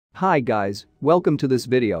Hi guys, welcome to this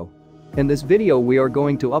video. In this video we are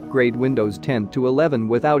going to upgrade Windows 10 to 11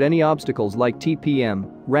 without any obstacles like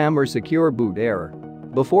TPM, RAM or secure boot error.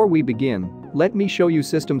 Before we begin, let me show you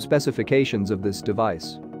system specifications of this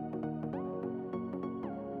device.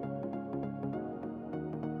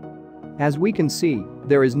 As we can see,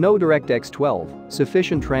 there is no DirectX 12,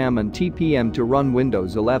 sufficient RAM and TPM to run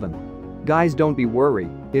Windows 11. Guys, don't be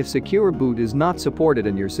worried if secure boot is not supported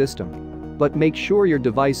in your system. But make sure your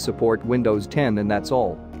device support Windows 10 and that's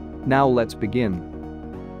all. Now let's begin.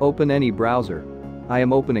 Open any browser. I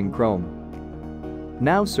am opening Chrome.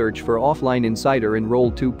 Now search for Offline Insider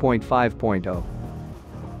Enroll 2.5.0.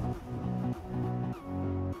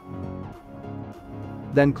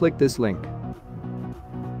 Then click this link.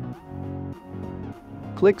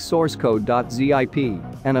 Click sourcecode.zip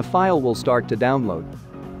and a file will start to download.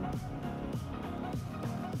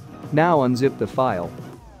 Now unzip the file.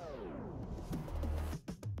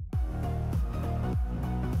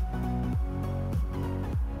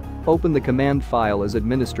 Open the command file as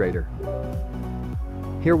administrator.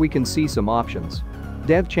 Here we can see some options.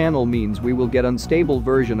 Dev channel means we will get unstable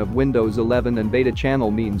version of Windows 11 and beta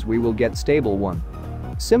channel means we will get stable one.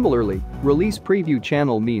 Similarly, release preview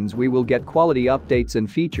channel means we will get quality updates and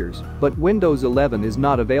features, but Windows 11 is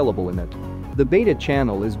not available in it. The beta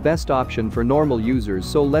channel is best option for normal users,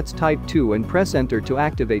 so let's type 2 and press enter to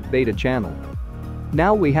activate beta channel.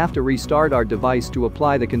 Now we have to restart our device to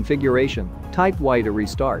apply the configuration. Type Y to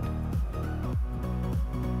restart.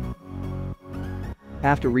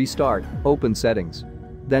 After restart, open settings.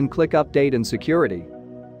 Then click update and security.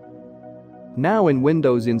 Now in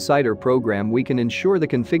Windows Insider program we can ensure the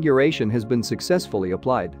configuration has been successfully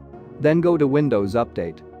applied. Then go to Windows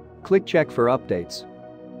Update. Click check for updates.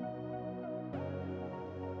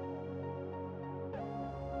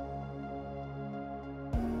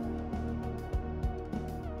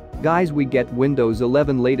 Guys, we get Windows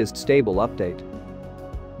 11 latest stable update.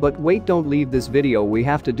 But wait, don't leave this video, we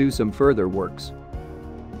have to do some further works.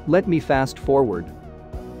 Let me fast forward.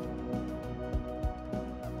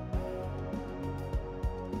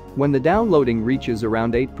 When the downloading reaches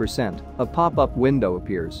around 8%, a pop-up window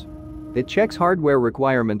appears. It checks hardware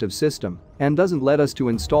requirement of system and doesn't let us to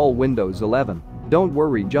install Windows 11. Don't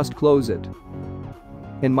worry, just close it.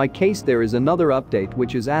 In my case there is another update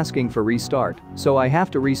which is asking for restart, so I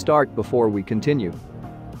have to restart before we continue.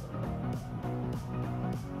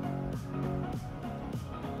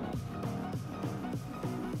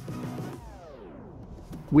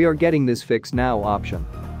 We are getting this fix now option.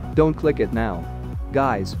 Don't click it now.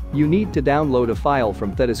 Guys, you need to download a file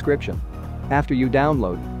from the description. After you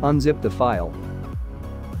download, unzip the file.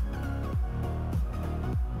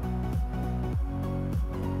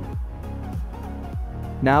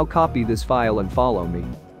 Now copy this file and follow me.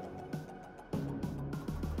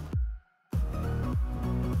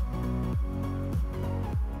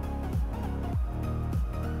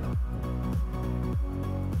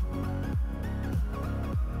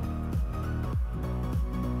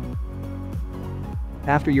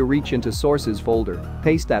 After you reach into Sources folder,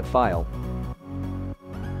 paste that file.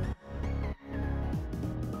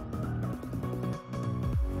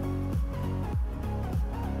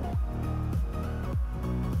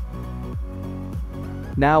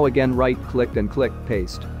 Now again right-click and click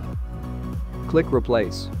Paste. Click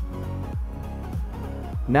Replace.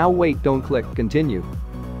 Now wait, don't click Continue.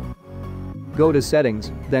 Go to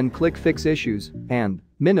Settings, then click Fix Issues and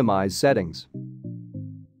Minimize Settings.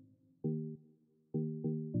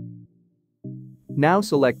 Now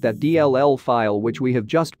select that DLL file which we have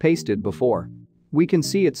just pasted before. We can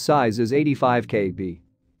see its size is 85 KB.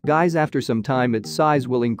 Guys, after some time its size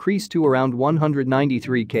will increase to around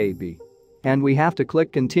 193 KB. And we have to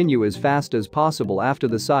click continue as fast as possible after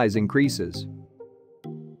the size increases.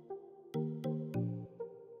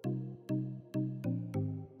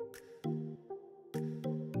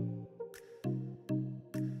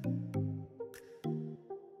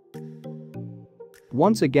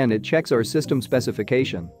 Once again it checks our system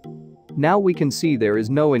specification. Now we can see there is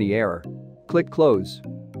no any error. Click close.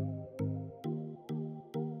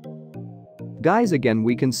 Guys, again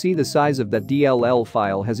we can see the size of that DLL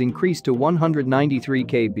file has increased to 193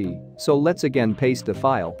 KB, so let's again paste the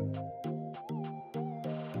file.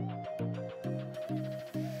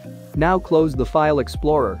 Now close the File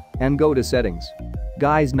Explorer and go to Settings.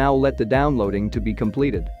 Guys, now let the downloading to be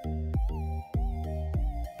completed.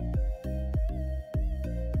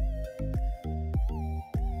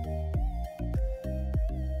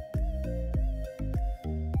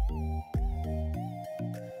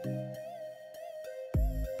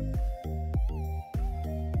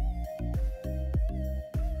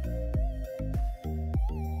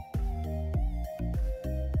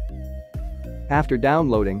 After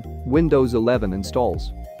downloading, Windows 11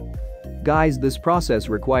 installs. Guys, this process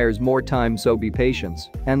requires more time, so be patient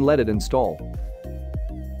and let it install.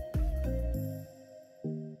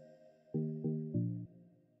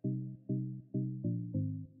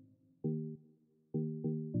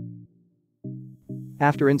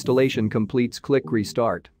 After installation completes, click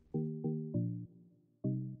Restart.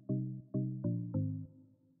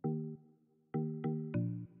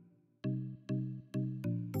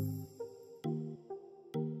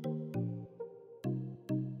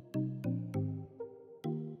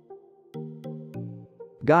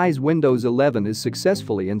 Guys, Windows 11 is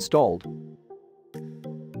successfully installed.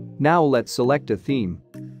 Now let's select a theme.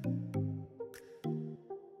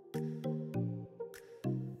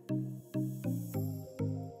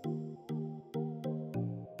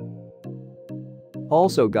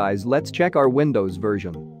 Also guys, let's check our Windows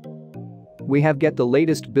version. We have get the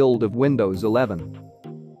latest build of Windows 11.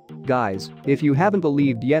 Guys, if you haven't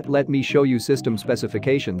believed yet, let me show you system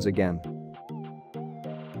specifications again.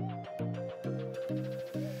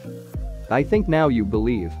 I think now you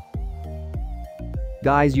believe.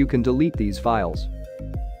 Guys, you can delete these files.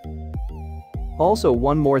 Also,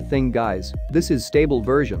 one more thing guys, this is stable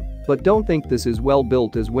version, but don't think this is well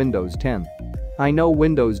built as Windows 10. I know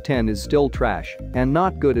Windows 10 is still trash and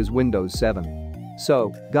not good as Windows 7.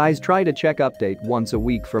 So, guys, try to check update once a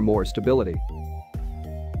week for more stability.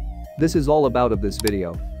 This is all about of this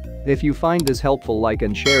video. If you find this helpful, like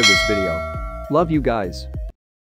and share this video. Love you guys.